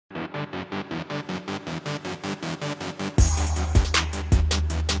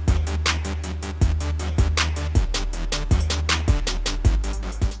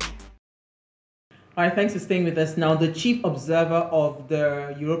All right, thanks for staying with us. Now, the chief observer of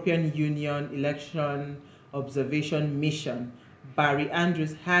the European Union Election Observation Mission, Barry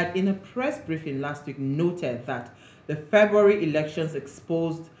Andrews, had in a press briefing last week noted that the February elections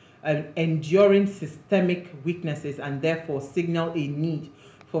exposed enduring systemic weaknesses and therefore signal a need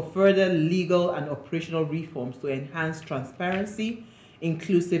for further legal and operational reforms to enhance transparency,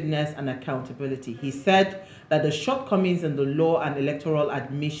 inclusiveness, and accountability. He said that the shortcomings in the law and electoral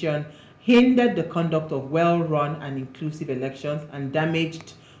admission hindered the conduct of well-run and inclusive elections and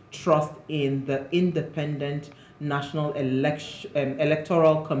damaged trust in the independent National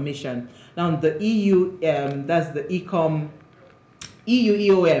Electoral Commission. Now, the EU, that's the EU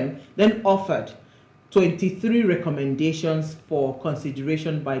EOM, then offered 23 recommendations for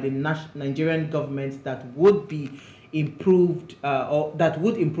consideration by the Nigerian government that would be improved, or that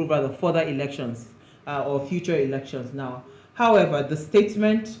would improve rather further elections or future elections. Now, however,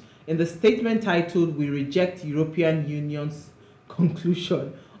 in the statement titled "We Reject European Union's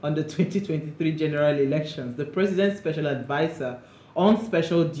Conclusion on the 2023 General Elections," the President's Special Advisor on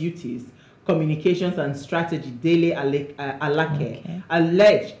Special Duties, Communications and Strategy, Dele Alake,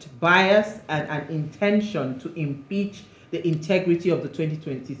 alleged bias and an intention to impeach the integrity of the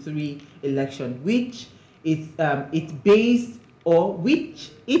 2023 election, which it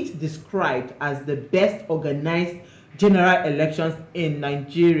described as the best organized general elections in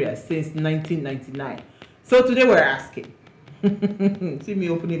Nigeria since 1999. So today we're asking, see me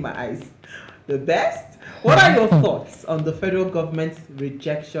opening my eyes, the best? What are your thoughts on the federal government's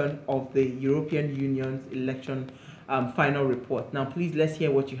rejection of the European Union's election final report? Now, please, let's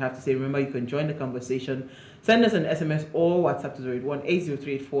hear what you have to say. Remember, you can join the conversation. Send us an SMS or WhatsApp to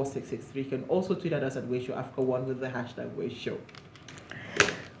 081-803-84663. You can also tweet at us at WadeShowAfrica1 with the hashtag WadeShow.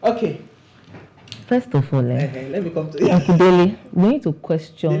 Okay. First of all, let me come to you. Uncle Dele, we need to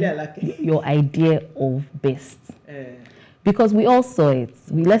question your idea of best. Because we all saw it.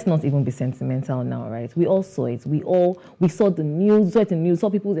 Let's not even be sentimental now, right? We all saw it. We saw the news, saw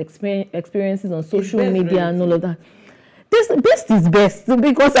people's experiences on social media and all of that. This best is best,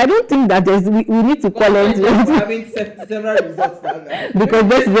 because I don't think that we need to call it. Having several results now. Because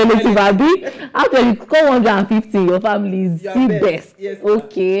best relative, Abi. After you call 150, your family is still best. Yes,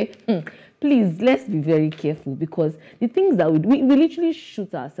 okay. Please, let's be very careful, because the things that we literally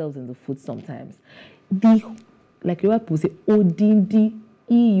shoot ourselves in the foot sometimes. Like you people say, ODD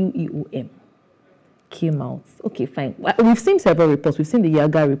EU EOM came out. Okay, fine. We've seen several reports. We've seen the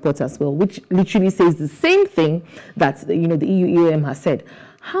Yaga report as well, which literally says the same thing that the EU EOM has said.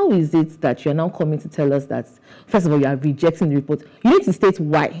 How is it that you're now coming to tell us that, first of all, you are rejecting the report? You need to state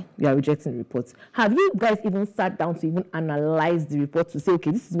why you are rejecting the report. Have you guys even sat down to even analyze the report to say,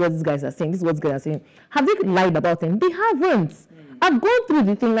 okay, this is what these guys are saying, this is what these guys are saying? Have they lied about them? They haven't. I've gone through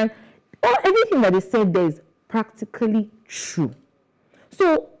the thing, and everything that they said there is practically true.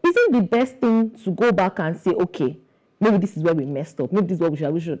 So isn't the best thing to go back and say, okay, maybe this is where we messed up, maybe this is what we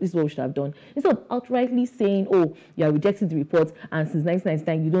should have done, instead of outrightly saying, oh, you are rejecting the report, and since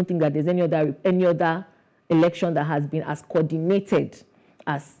 1999 you don't think that there's any other election that has been as coordinated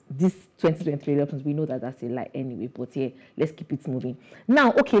as this 2023 elections. We know that that's a lie anyway, but yeah, let's keep it moving.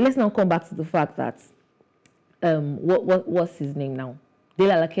 Now, okay, let's now come back to the fact that what's his name now?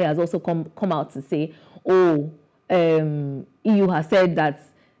 Dele Alake has also come out to say, oh, EU has said that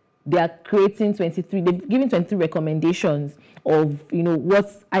they are creating 23, they've given 23 recommendations of,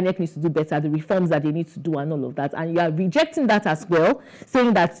 what INEC needs to do better, the reforms that they need to do and all of that. And you are rejecting that as well,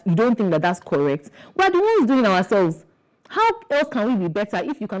 saying that you don't think that that's correct. We're the ones doing ourselves. How else can we be better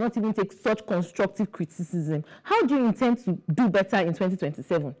if you cannot even take such constructive criticism? How do you intend to do better in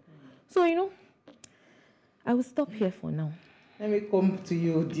 2027? So, I will stop here for now. Let me come to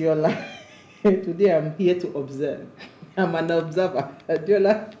you, Diola. Today I'm here to observe. I'm an observer.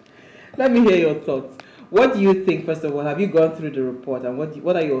 Diola, let me hear your thoughts. What do you think, first of all? Have you gone through the report, and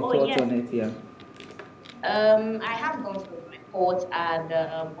what are your thoughts on it here? I have gone through the report, and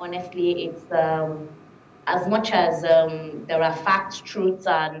honestly, it's as much as there are facts, truths,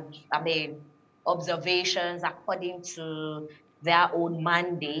 and observations according to their own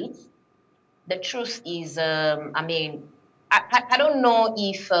mandate. The truth is, I don't know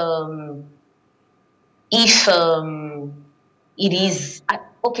if it is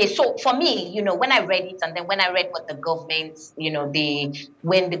okay. So for me, when I read it, and then when I read what the government,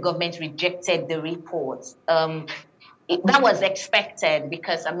 when the government rejected the report, that was expected,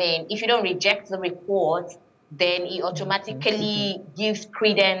 because if you don't reject the report, then it automatically gives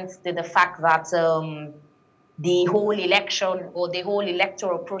credence to the fact that the whole election or the whole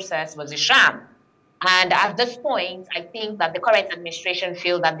electoral process was a sham. And at this point, I think that the current administration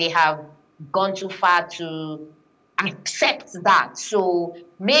feel that they have gone too far to accept that. So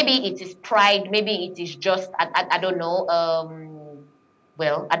maybe it is pride, maybe it is just I don't know.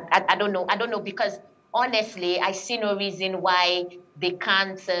 Well, I don't know. I don't know, because honestly, I see no reason why they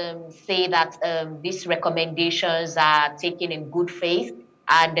can't say that these recommendations are taken in good faith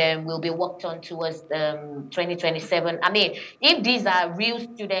and will be worked on towards 2027. I mean, if these are real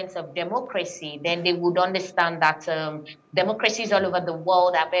students of democracy, then they would understand that democracies all over the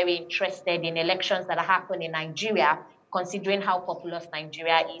world are very interested in elections that are happening in Nigeria, considering how populous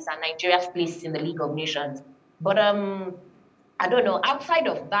Nigeria is and Nigeria's place in the League of Nations. But I don't know. Outside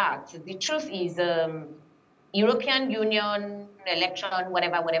of that, the truth is, European Union election,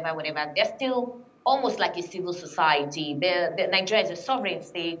 whatever, they're still almost like a civil society. Nigeria is a sovereign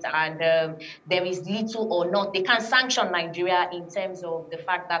state, and there is little or not. They can sanction Nigeria in terms of the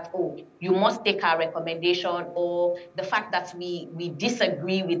fact that, oh, you must take our recommendation, or the fact that we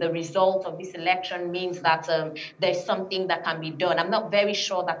disagree with the result of this election means that there's something that can be done. I'm not very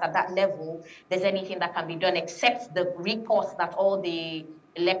sure that at that level there's anything that can be done, except the recourse that all the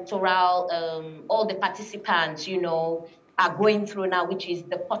electoral, all the participants, are going through now, which is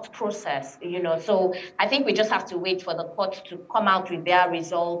the court process, So I think we just have to wait for the court to come out with their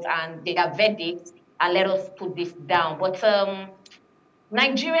results and their verdict and let us put this down. But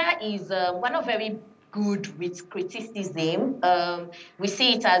Nigeria is, we're not very good with criticism. We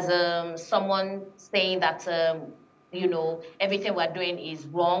see it as someone saying that, everything we're doing is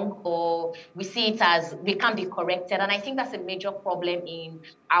wrong, or we see it as we can't be corrected. And I think that's a major problem in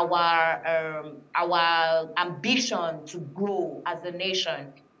our ambition to grow as a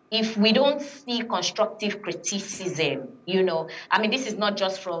nation. If we don't see constructive criticism, this is not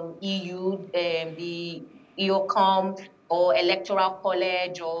just from EU, the EOCOM, or Electoral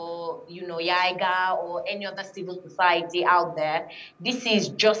College, or YIGA, or any other civil society out there. It's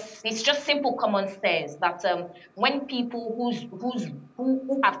just simple common sense that when people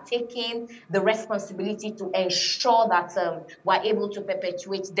who have taken the responsibility to ensure that we're able to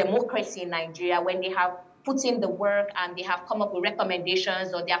perpetuate democracy in Nigeria, when they have put in the work and they have come up with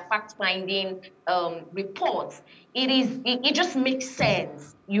recommendations or their fact-finding reports, it just makes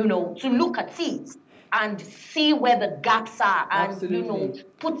sense, to look at it and see where the gaps are, and Absolutely.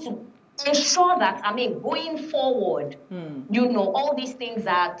 ensure that, going forward, all these things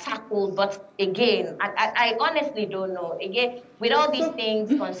are tackled. But again, I honestly don't know. Again, with all these things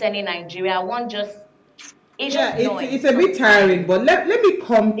concerning Nigeria, it's a bit tiring. But let me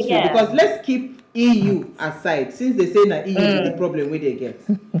come to, because let's keep EU aside, since they say that EU is the problem where they get.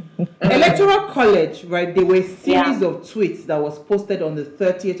 Electoral College, right? There were a series of tweets that was posted on the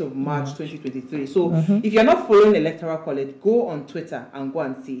 30th of March 2023. So if you're not following Electoral College, go on Twitter and go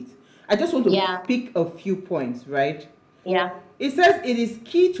and see it. I just want to pick a few points, right? Yeah. It says it is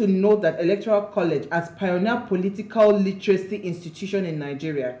key to note that Electoral College, as pioneer political literacy institution in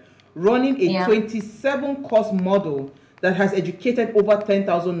Nigeria, running a 27-course model that has educated over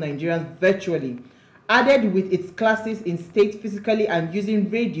 10,000 Nigerians virtually, added with its classes in state physically and using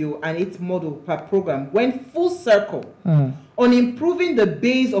radio and its model per program, went full circle on improving the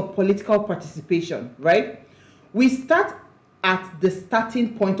base of political participation, right? We start at the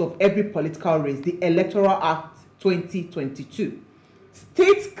starting point of every political race, the Electoral Act 2022.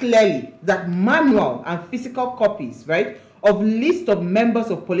 States clearly that manual and physical copies, right, of list of members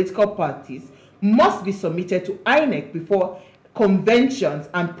of political parties must be submitted to INEC before conventions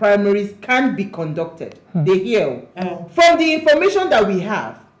and primaries can be conducted. They hear. From the information that we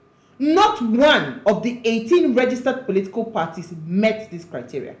have, not one of the 18 registered political parties met this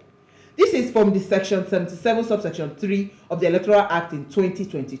criteria. This is from the section 77, subsection 3 of the Electoral Act in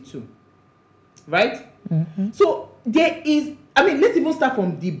 2022. Right? So there is, let's even start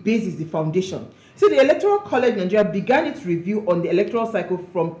from the basis, the foundation. So the Electoral College Nigeria began its review on the electoral cycle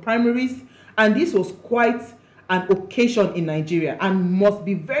from primaries, and this was quite an occasion in Nigeria, and must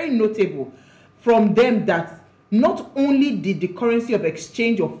be very notable from them that not only did the currency of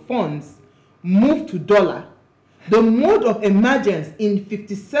exchange of funds move to dollar, the mode of emergence in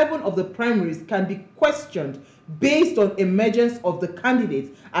 57 of the primaries can be questioned based on emergence of the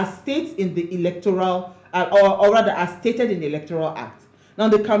candidates as states in the electoral, or rather as stated in the Electoral Act. Now,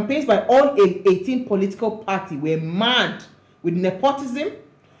 the campaigns by all 18 political parties were marred with nepotism,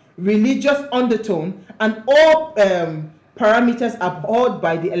 religious undertone, and all parameters abhorred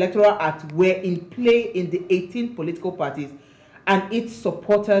by the Electoral Act were in play in the 18 political parties and its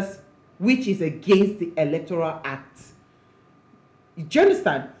supporters, which is against the Electoral Act. Do you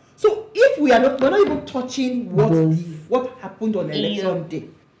understand? So if we're not even touching what happened on election day,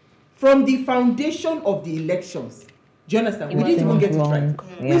 from the foundation of the elections, Do you understand? We didn't even get it right.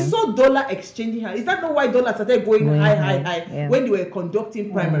 We saw dollar exchanging high. Is that not why dollar started going high when they were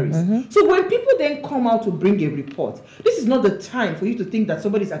conducting primaries? So when people then come out to bring a report, this is not the time for you to think that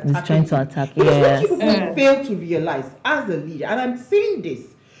somebody is attacking. Trying to attack. Because what you people fail to realize as a leader, and I'm saying this,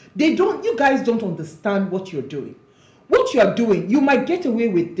 you guys don't understand what you're doing. What you are doing, you might get away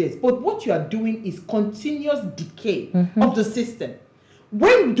with this, but what you are doing is continuous decay of the system.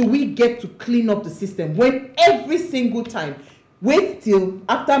 When do we get to clean up the system? When every single time, wait till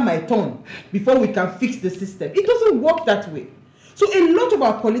after my turn before we can fix the system. It doesn't work that way. So a lot of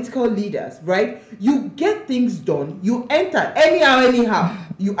our political leaders, right, you get things done, you enter anyhow,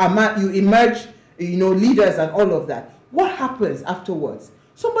 you emerge, leaders and all of that. What happens afterwards?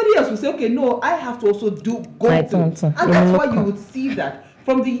 Somebody else will say, okay, no, I have to also go through. And that's why you would see that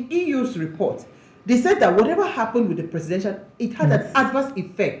from the EU's report, they said that whatever happened with the presidential, it had an adverse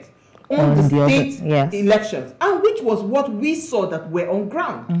effect on the state elections, and which was what we saw that were on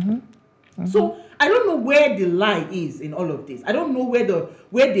ground. So I don't know where the lie is in all of this. I don't know where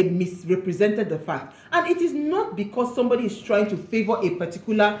they misrepresented the fact. And it is not because somebody is trying to favor a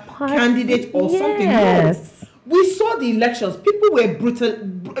particular candidate or something. No. We saw the elections. People were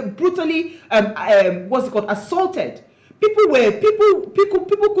brutally assaulted. People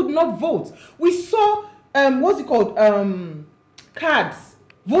could not vote. We saw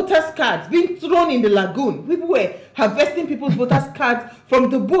voters' cards being thrown in the lagoon. People were harvesting people's voters' cards from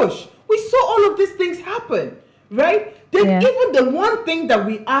the bush. We saw all of these things happen, right? Then even the one thing that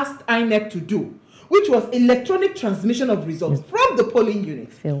we asked INEC to do, which was electronic transmission of results from the polling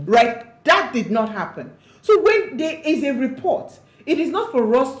units, right? That did not happen. So when there is a report, it is not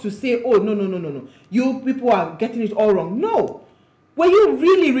for us to say, oh, no, you people are getting it all wrong. No. Were you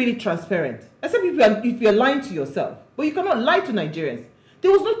really, really transparent? Except if you're lying to yourself. But you cannot lie to Nigerians.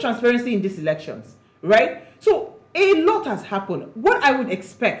 There was no transparency in these elections, right? So a lot has happened. What I would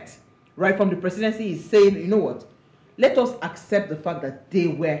expect, right, from the presidency is saying, you know what? Let us accept the fact that they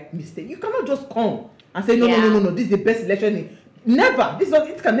were mistakes. You cannot just come and say, no, this is the best election. Never.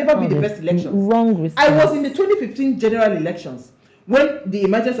 It can never be the best elections. Wrong response. I was in the 2015 general elections when the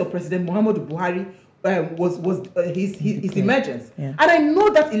emergence of President Muhammadu Buhari was his emergence. And I know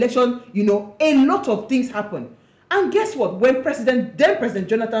that election, a lot of things happened. And guess what? When President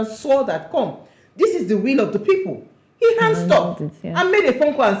Jonathan saw that, this is the will of the people, he hand-stopped and made a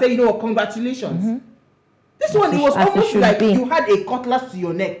phone call and said, congratulations. This one, it was almost like you had a cutlass to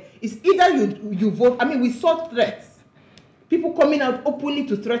your neck. It's either you vote. I mean, we saw threats. People coming out openly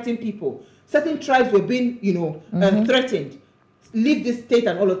to threaten people. Certain tribes were being, threatened. Leave this state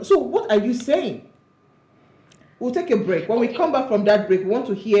and all of that. So what are you saying? We'll take a break. When we come back from that break, we want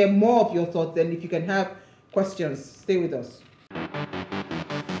to hear more of your thoughts. And if you can have questions, stay with us.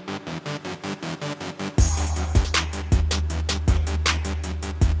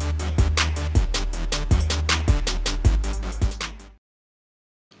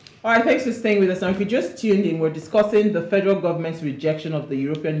 All right, thanks for staying with us. Now, if you just tuned in, we're discussing the federal government's rejection of the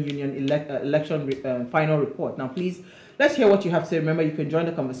European Union election final report. Now, please, let's hear what you have to say. Remember, you can join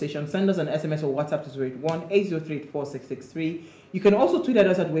the conversation. Send us an SMS or WhatsApp to 081-803-4663. You can also tweet at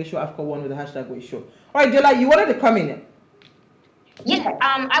us at Wayshow, AFCO1 with the hashtag Wayshow. All right, Jola, you wanted to come in. Yeah,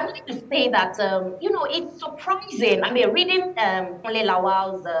 I wanted to say that, it's surprising. I mean, reading Kunle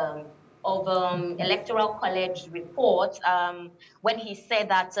Lawal's Electoral College report, when he said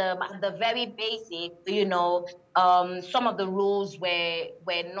that at the very basic, some of the rules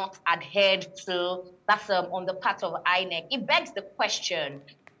were not adhered to. That's on the part of INEC. It begs the question: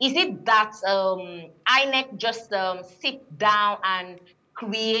 is it that INEC just sit down and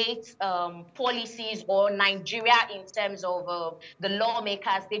create policies, or Nigeria in terms of the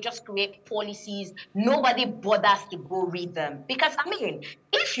lawmakers, they just create policies, nobody bothers to go read them? Because, I mean,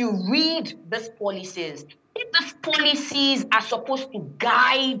 if you read these policies, if these policies are supposed to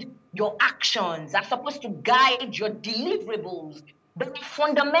guide your actions, are supposed to guide your deliverables, there are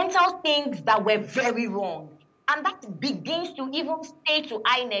fundamental things that were very wrong. And that begins to even say to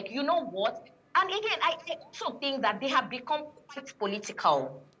INEC, you know what? And again, I also think that they have become quite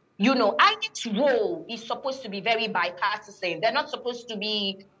political. INEC's role is supposed to be very bipartisan. They're not supposed to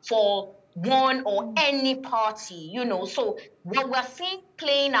be for one or any party, So what we're seeing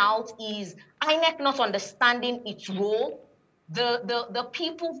playing out is INEC not understanding its role. The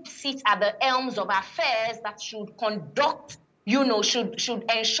people who sit at the helms of affairs that should conduct, should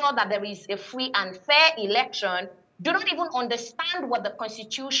ensure that there is a free and fair election, do not even understand what the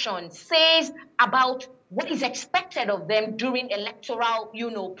Constitution says about what is expected of them during electoral,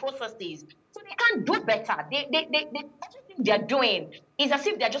 processes. So they can't do better. Everything everything they're doing is as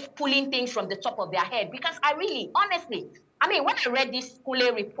if they're just pulling things from the top of their head. Because honestly, I mean, when I read these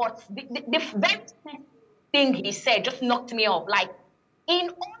Kule reports, the very first thing he said just knocked me off. Like, in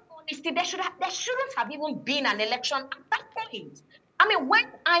all honesty, there shouldn't have even been an election at that point. I mean, when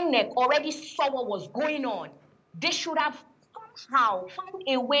INEC already saw what was going on, they should have somehow found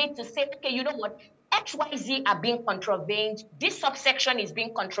a way to say, okay, you know what? XYZ are being contravened. This subsection is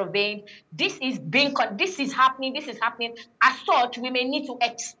being contravened. This is happening. As such, we may need to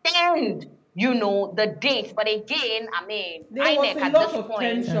extend, the date. But again, I mean, there was INEC a at lot this of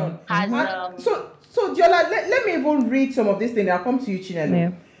point tension. has So Diola, let me even read some of this thing. I'll come to you, Chinelo.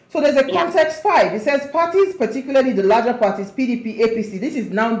 Yeah. So there's a context 5. It says parties, particularly the larger parties, PDP, APC. This is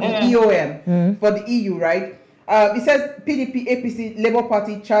now the EOM for the EU, right? It says PDP, APC, Labour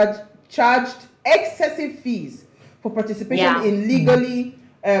Party charged excessive fees for participation in legally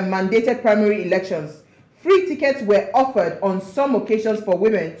mandated primary elections. Free tickets were offered on some occasions for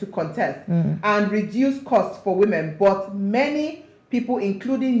women to contest and reduced costs for women, but many people,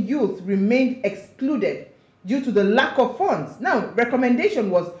 including youth, remained excluded due to the lack of funds. Now, recommendation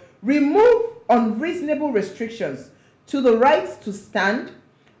was remove unreasonable restrictions to the rights to stand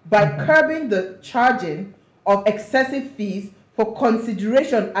by curbing the charging of excessive fees for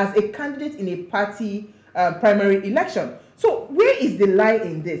consideration as a candidate in a party primary election. So where is the lie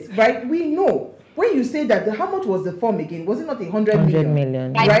in this, right? We know when you say that, how much was the form again? Was it not 100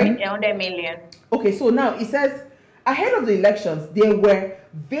 million? I right? think 100 million. Okay, so now it says, ahead of the elections, there were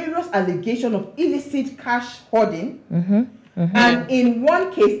various allegations of illicit cash hoarding. And in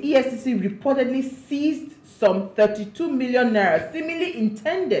one case, EFCC reportedly seized some 32 million naira, seemingly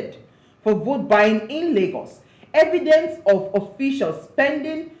intended for vote buying in Lagos. Evidence of official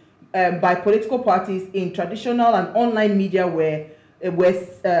spending by political parties in traditional and online media I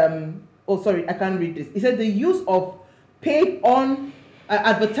can't read this. It said the use of paid on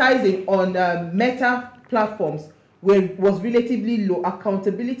advertising on Meta platforms was relatively low.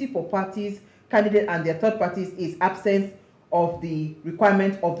 Accountability for parties, candidates, and their third parties is absence of the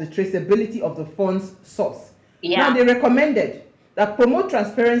requirement of the traceability of the funds source. Now, they recommended that promote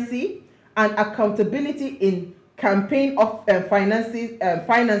transparency and accountability in campaign of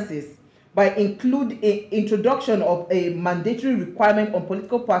finances by introduction of a mandatory requirement on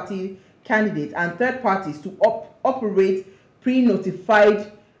political party candidates and third parties to operate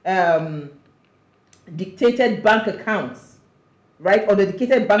pre-notified dictated bank accounts, right, or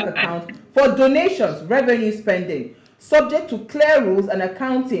dedicated bank account for donations, revenue spending, subject to clear rules and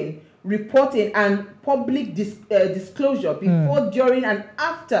accounting, reporting, and public disclosure before, during, and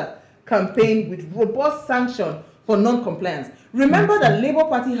after campaign with robust sanction for non-compliance. Remember that Labour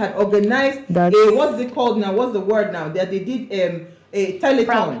Party had organized what's it called now? What's the word now? That they did a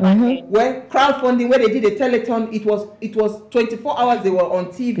telethon, where crowdfunding, where they did a telethon. It was 24 hours they were on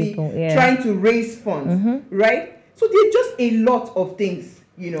TV trying to raise funds, right? So there's just a lot of things,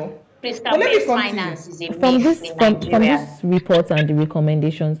 Finance is a from this report and the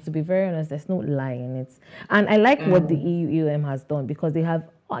recommendations, to be very honest, there's no lie in it. And I like what the EUM has done, because they have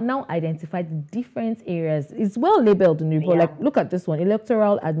now identified different areas. It's well labeled in the report. Like, look at this one,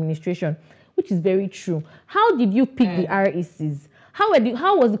 electoral administration, which is very true. How did you pick the RECs? How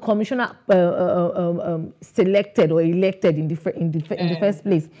was the commissioner selected or elected in the first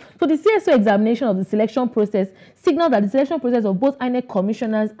place? So the CSO examination of the selection process signaled that the selection process of both INEC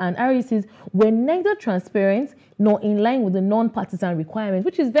commissioners and RECs were neither transparent nor in line with the non-partisan requirements,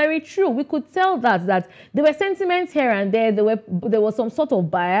 which is very true. We could tell that there were sentiments here and there. There was some sort of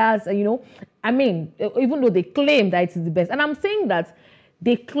bias, I mean, even though they claim that it is the best. And I'm saying that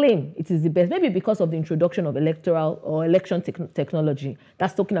they claim it is the best, maybe because of the introduction of electoral or election technology.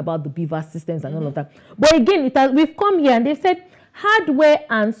 That's talking about the BVAS systems and all of that. But again, we've come here and they've said hardware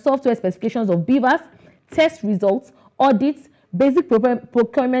and software specifications of BVAS, test results, audits, basic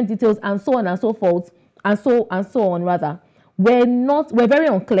procurement details, and so on and so forth, and so on were very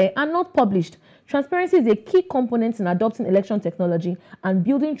unclear and not published. Transparency is a key component in adopting election technology and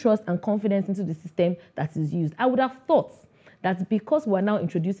building trust and confidence into the system that is used. I would have thought that because we're now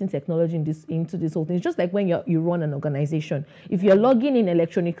introducing technology into this whole thing, it's just like when you run an organization. If you're logging in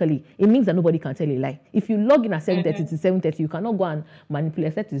electronically, it means that nobody can tell a lie. If you log in at 7:30 to 7:30, you cannot go and manipulate,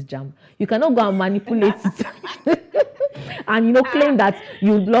 except it's jam. You cannot go and manipulate it. And claim that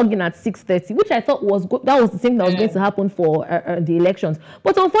you log in at 6:30, which I thought was that was the thing that was going to happen for the elections.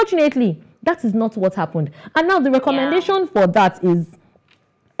 But unfortunately, that is not what happened. And now the recommendation for that is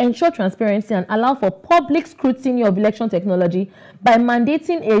ensure transparency and allow for public scrutiny of election technology by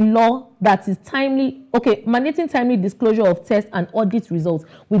mandating a law that is timely, mandating timely disclosure of test and audit results.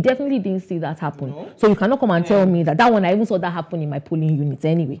 We definitely didn't see that happen. No. So you cannot come and tell me that one, I even saw that happen in my polling unit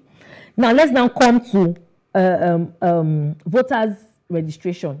anyway. Now let's now come to voters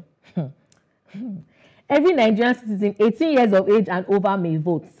registration. Every Nigerian citizen 18 years of age and over may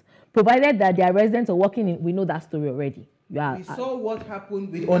vote, provided that they are residents or working in. We know that story already. We saw what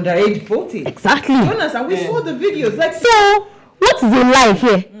happened with underage voting. Exactly. Jonas, and we saw the videos. Like, so what is a lie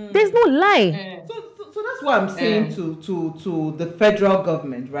here? There's no lie. So that's what I'm saying to the federal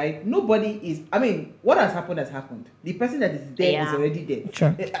government, right? Nobody is. I mean, what has happened. The person that is dead is already dead.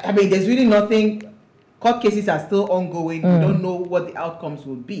 Sure. I mean, there's really nothing. Court cases are still ongoing. We don't know what the outcomes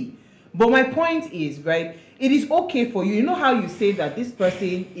will be. But my point is, right, it is okay for you. You know how you say that this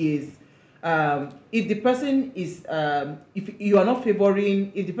person is, if the person is, if you are not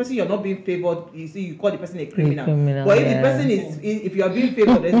favoring, if the person you're not being favored, you see, you call the person a criminal. But if the person is, if you are being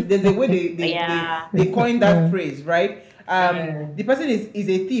favored, there's a way they coin that phrase, right? The person is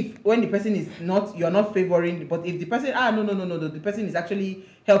a thief when the person is not, you're not favoring. But if the person, no, the person is actually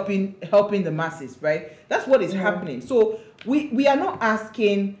helping the masses, right? That's what is happening. So we are not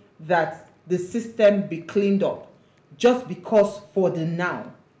asking that the system be cleaned up just because for the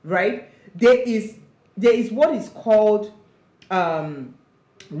now, right? There is what is called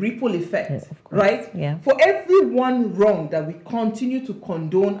ripple effect, right? Yeah. For every one wrong that we continue to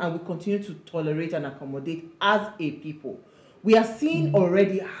condone and we continue to tolerate and accommodate as a people, we are seeing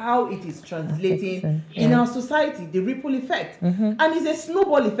already how it is translating in our society, the ripple effect. And it's a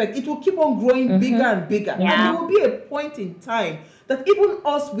snowball effect. It will keep on growing bigger and bigger. And there will be a point in time that even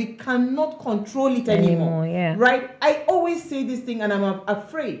us, we cannot control it anymore. Right? I always say this thing and I'm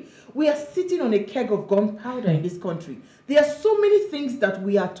afraid. We are sitting on a keg of gunpowder in this country. There are so many things that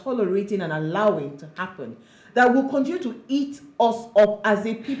we are tolerating and allowing to happen that will continue to eat us up as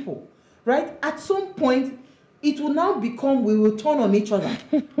a people. Right? At some point, it will now become, we will turn on each other,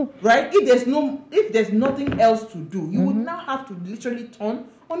 right? If there's nothing else to do, you would now have to literally turn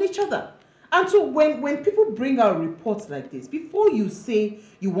on each other. And so when people bring out reports like this, before you say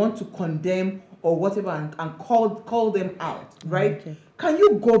you want to condemn or whatever and call them out, right? Can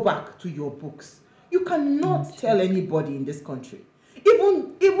you go back to your books? You cannot tell anybody in this country,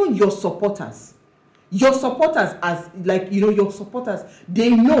 even your supporters as your supporters,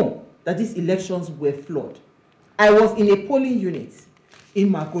 they know that these elections were flawed. I was in a polling unit in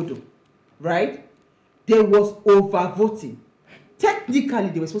Magodo, right? There was overvoting. Technically,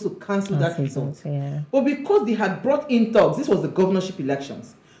 they were supposed to cancel that result. But because they had brought in thugs, this was the governorship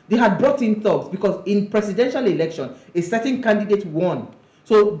elections. They had brought in thugs because in presidential election, a certain candidate won.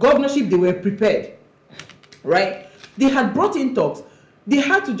 So governorship, they were prepared, right? They had brought in thugs. They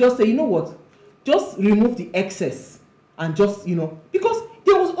had to just say, you know what? Just remove the excess and just, because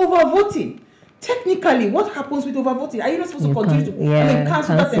there was overvoting. Technically, what happens with overvoting? Are you not supposed to continue to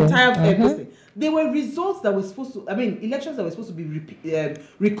cancel that entire everything? There were results that were supposed to, elections that were supposed to be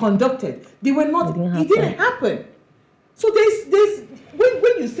reconducted. They were not, it didn't happen. So there's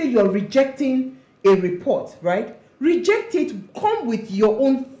when you say you're rejecting a report, right? Reject it, come with your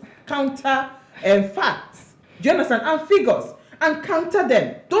own counter facts. Do you understand? And figures. And counter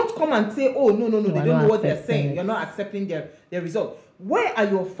them. Don't come and say, oh, no, they don't know what they're saying. You're not accepting their result. Where are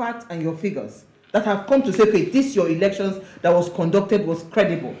your facts and your figures that have come to say, okay, this your elections that was conducted was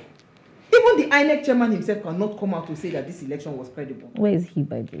credible? Even the INEC chairman himself cannot come out to say that this election was credible. Where is he,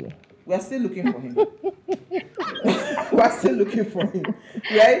 by the way? We are still looking for him. We are still looking for him,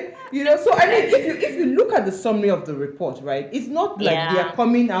 right? So I mean, if you look at the summary of the report, right, it's not like they are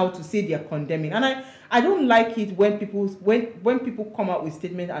coming out to say they are condemning. And I don't like it when people come out with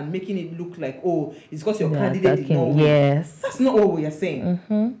statements and making it look like, oh, it's because your candidate is not winning. That's not what we are saying.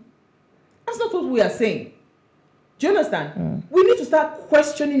 That's not what we are saying. Do you understand? We need to start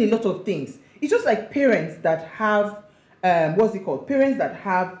questioning a lot of things. It's just like parents that have, what's it called? Parents that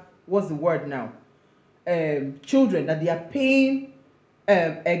have, what's the word now? Children that they are paying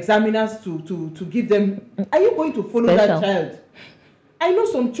examiners to give them. Are you going to follow that child? I know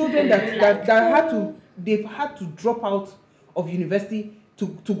some children that they've had to drop out of university to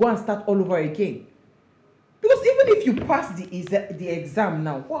go and start all over again. Because even if you pass the exam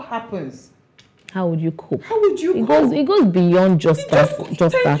now, what happens? How would you cope? How would you cope? It goes beyond just that.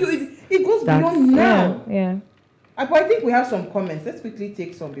 It goes beyond now. Yeah. But I think we have some comments. Let's quickly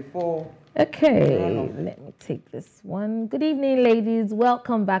take some before. Okay, let me take this one. Good evening, ladies.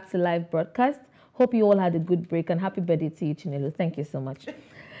 Welcome back to live broadcast. Hope you all had a good break and happy birthday to you, Chinelo. Thank you so much.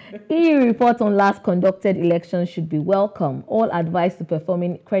 EU report on last conducted elections should be welcome. All advice to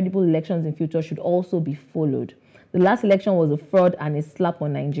performing credible elections in future should also be followed. The last election was a fraud and a slap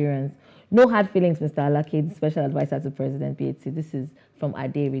on Nigerians. No hard feelings, Mr. Alake, special advisor to President BAT. This is from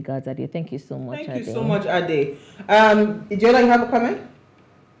Ade. Regards, Ade. Thank you so much, Ade. Thank you so much, Ade. Jola, you have a comment?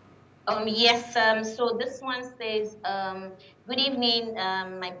 Yes, so this one says, good evening,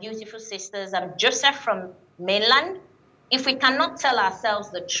 my beautiful sisters. I'm Joseph from mainland. If we cannot tell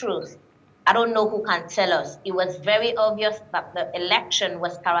ourselves the truth, I don't know who can tell us. It was very obvious that the election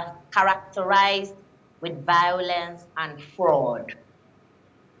was characterized with violence and fraud.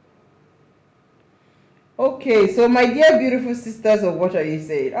 Okay, so my dear beautiful sisters of what are you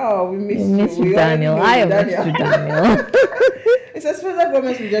saying? Oh, we missed you. Daniel. I have missed you, Daniel. It says federal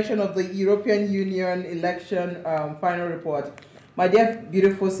government's rejection of the European Union election final report. My dear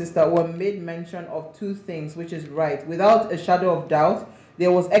beautiful sister, one made mention of two things, which is right. Without a shadow of doubt, there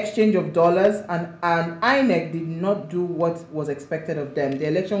was exchange of dollars, and INEC did not do what was expected of them. The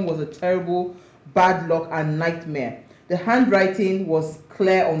election was a terrible bad luck and nightmare. The handwriting was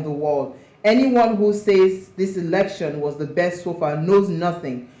clear on the wall. Anyone who says this election was the best so far knows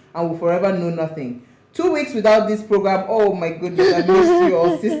nothing and will forever know nothing. 2 weeks without this program, oh my goodness, I missed you,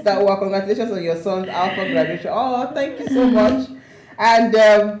 oh, sister. Oh, congratulations on your son's alpha graduation. Oh, thank you so much. And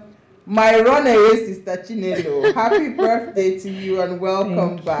my runaway sister Chinelo, happy birthday to you and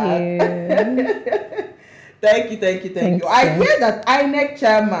welcome back. Thank you. I hear that INEC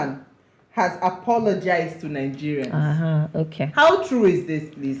chairman has apologized to Nigerians. Okay. How true is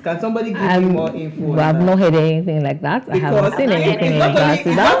this, please? Can somebody give me more info? I've not heard anything like that. I haven't seen anything like that.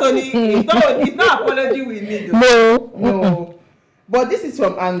 It's not apology we need. No. But this is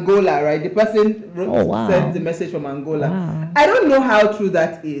from Angola, right? The person sent the message from Angola. Wow. I don't know how true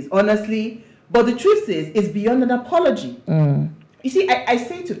that is, honestly. But the truth is, it's beyond an apology. You see, I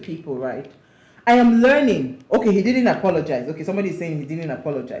say to people, right? I am learning. Okay, he didn't apologize. Okay, somebody is saying he didn't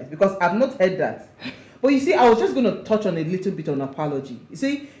apologize because I've not heard that. But you see, I was just going to touch on a little bit on apology. You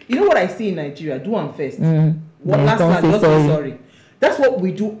see, you know what I see in Nigeria? Do one first. Just say sorry. That's what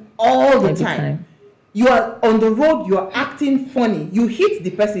we do all the time. You are on the road, you are acting funny. You hit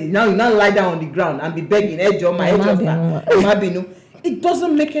the person, now you now lie down on the ground and be begging, it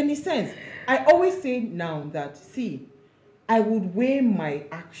doesn't make any sense. I always say now that, see, I would weigh my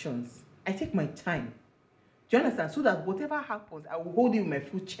actions. I take my time. Do you understand? So that whatever happens, I will hold it with my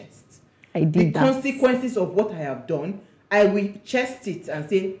full chest. The consequences of what I have done, I will chest it and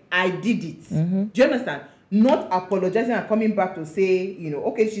say, I did it. Do you understand? Not apologizing and coming back to say,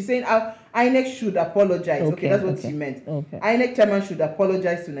 okay, she's saying INEC should apologize. Okay, that's what she meant. INEC chairman should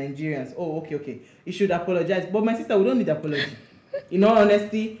apologize to Nigerians. Oh, okay. He should apologize. But my sister, we don't need apology. In all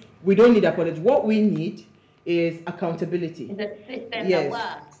honesty, we don't need apology. What we need is accountability. The system that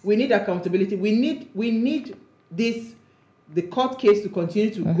works. We need accountability. We need the court case to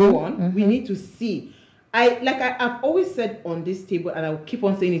continue to go on. We need to see. I've always said on this table, and I will keep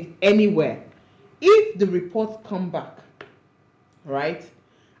on saying it anywhere. If the reports come back, right,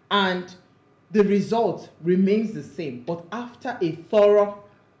 and the result remains the same, but after a thorough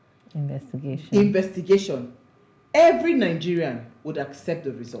investigation, every Nigerian would accept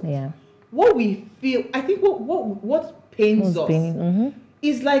the result. Yeah. What we feel, I think what pains us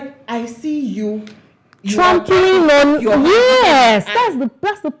is like, I see you trampling on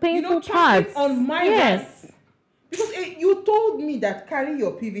that's the painful part on my rights. Because you told me that carry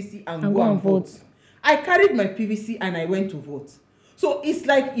your PVC and go and vote. I carried my PVC and I went to vote. So it's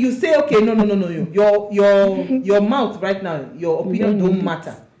like you say, okay, no. Your mouth right now, your opinion don't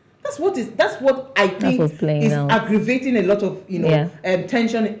matter. That's what I think is aggravating a lot of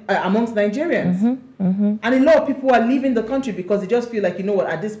tension amongst Nigerians. And a lot of people are leaving the country because they just feel like,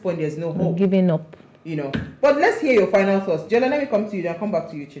 at this point there's no hope. Giving up. But let's hear your final thoughts. Jola, let me come to you, then I'll come back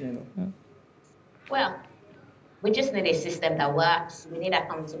to you, Chinelo. Well, we just need a system that works. We need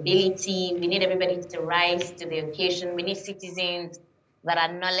accountability. We need everybody to rise to the occasion. We need citizens that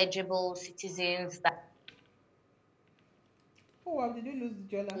are knowledgeable, citizens that... Oh, wow, did you lose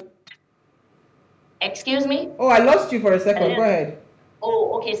Jola? Excuse me? Oh, I lost you for a second. Go ahead.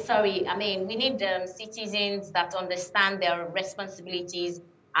 Oh, okay, sorry. We need citizens that understand their responsibilities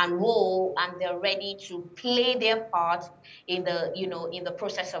and role, and they're ready to play their part in the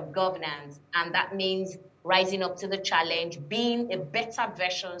process of governance. And that means rising up to the challenge, being a better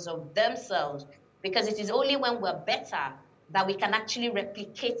versions of themselves, because it is only when we're better that we can actually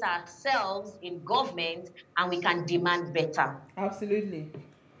replicate ourselves in government and we can demand better. Absolutely.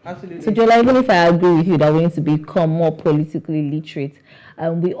 So Jola, even if I agree with you that we need to become more politically literate,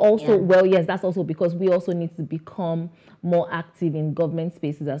 we also, that's also because we also need to become more active in government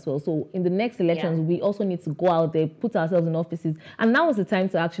spaces as well. So in the next elections, we also need to go out there, put ourselves in offices. And now is the time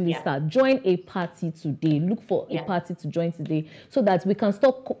to actually start. Join a party today. Look for a party to join today so that we can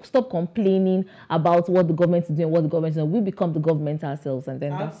stop complaining about what the government is doing, what the government is doing. We become the government ourselves. And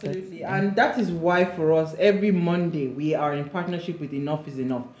then absolutely. And that is why for us, every Monday, we are in partnership with Enough is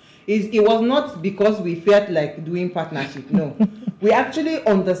Enough. It was not because we felt like doing partnership, no. We actually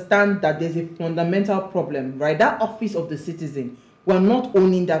understand that there's a fundamental problem, right? That office of the citizen, we're not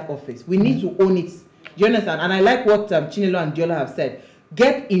owning that office. We need to own it. Do you understand? And I like what Chinelo and Diola have said.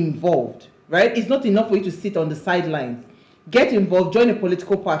 Get involved, right? It's not enough for you to sit on the sidelines. Get involved, join a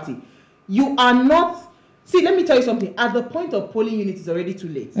political party. You are not... See, let me tell you something. At the point of polling unit, it's already too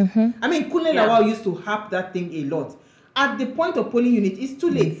late. I mean, Kunle Lawal used to harp that thing a lot. At the point of polling unit, it's too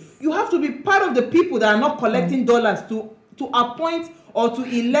late. You have to be part of the people that are not collecting dollars to appoint or to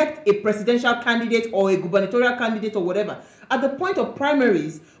elect a presidential candidate or a gubernatorial candidate or whatever. At the point of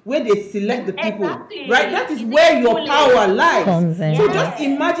primaries, where they select the people, right? That is where your power lies. So just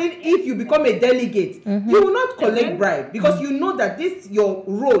imagine if you become a delegate, you will not collect bribe because you know that your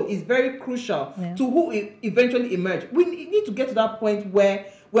role is very crucial to who eventually emerge. We need to get to that point where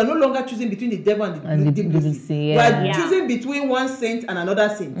we're no longer choosing between the devil and the deep blue sea. We're choosing between one saint and another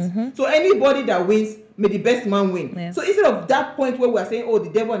saint. So anybody that wins, may the best man win. So instead of that point where we're saying, oh, the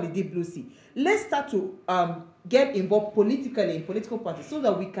devil and the deep blue sea, let's start to get involved politically in political parties so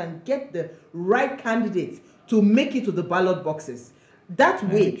that we can get the right candidates to make it to the ballot boxes. That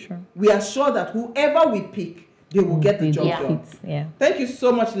way, we are sure that whoever we pick, they will get the job done. Thank you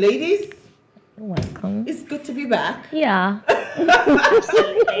so much, ladies. Welcome. It's good to be back. Yeah.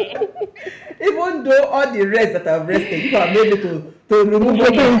 Even though all the rest that I've rested, you are able to remove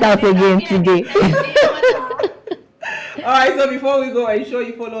it out again today. All right, so before we go, ensure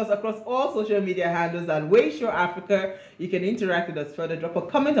you follow us across all social media handles and Wayshow Africa. You can interact with us further, drop a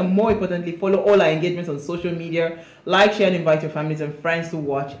comment, and more importantly, follow all our engagements on social media. Like, share, and invite your families and friends to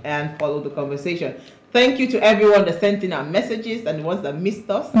watch and follow the conversation. Thank you to everyone that sent in our messages and the ones that missed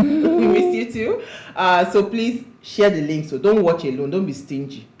us. We miss you too. So please share the link. So don't watch alone. Don't be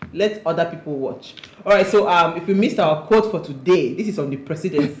stingy. Let other people watch. All right. So if you missed our quote for today, this is on the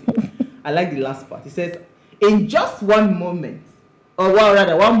presidency. I like the last part. It says, in just one moment, or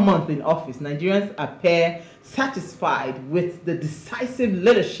rather 1 month in office, Nigerians appear satisfied with the decisive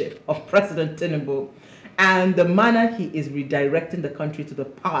leadership of President Tinubu and the manner he is redirecting the country to the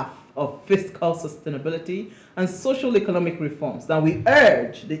path of fiscal sustainability and social economic reforms. Now we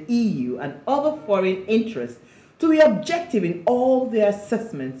urge the EU and other foreign interests to be objective in all their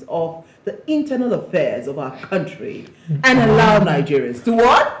assessments of the internal affairs of our country and allow Nigerians to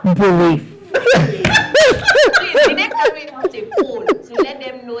what? Believe. The next time we have a poll to let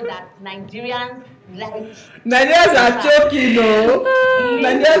them know that Nigerians are choking, no.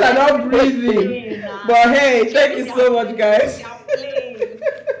 Nigerians are not breathing. But hey, thank you so much, guys.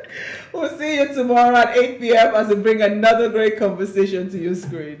 We'll see you tomorrow at 8 p.m. as we bring another great conversation to your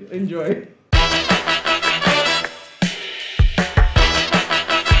screen. Enjoy.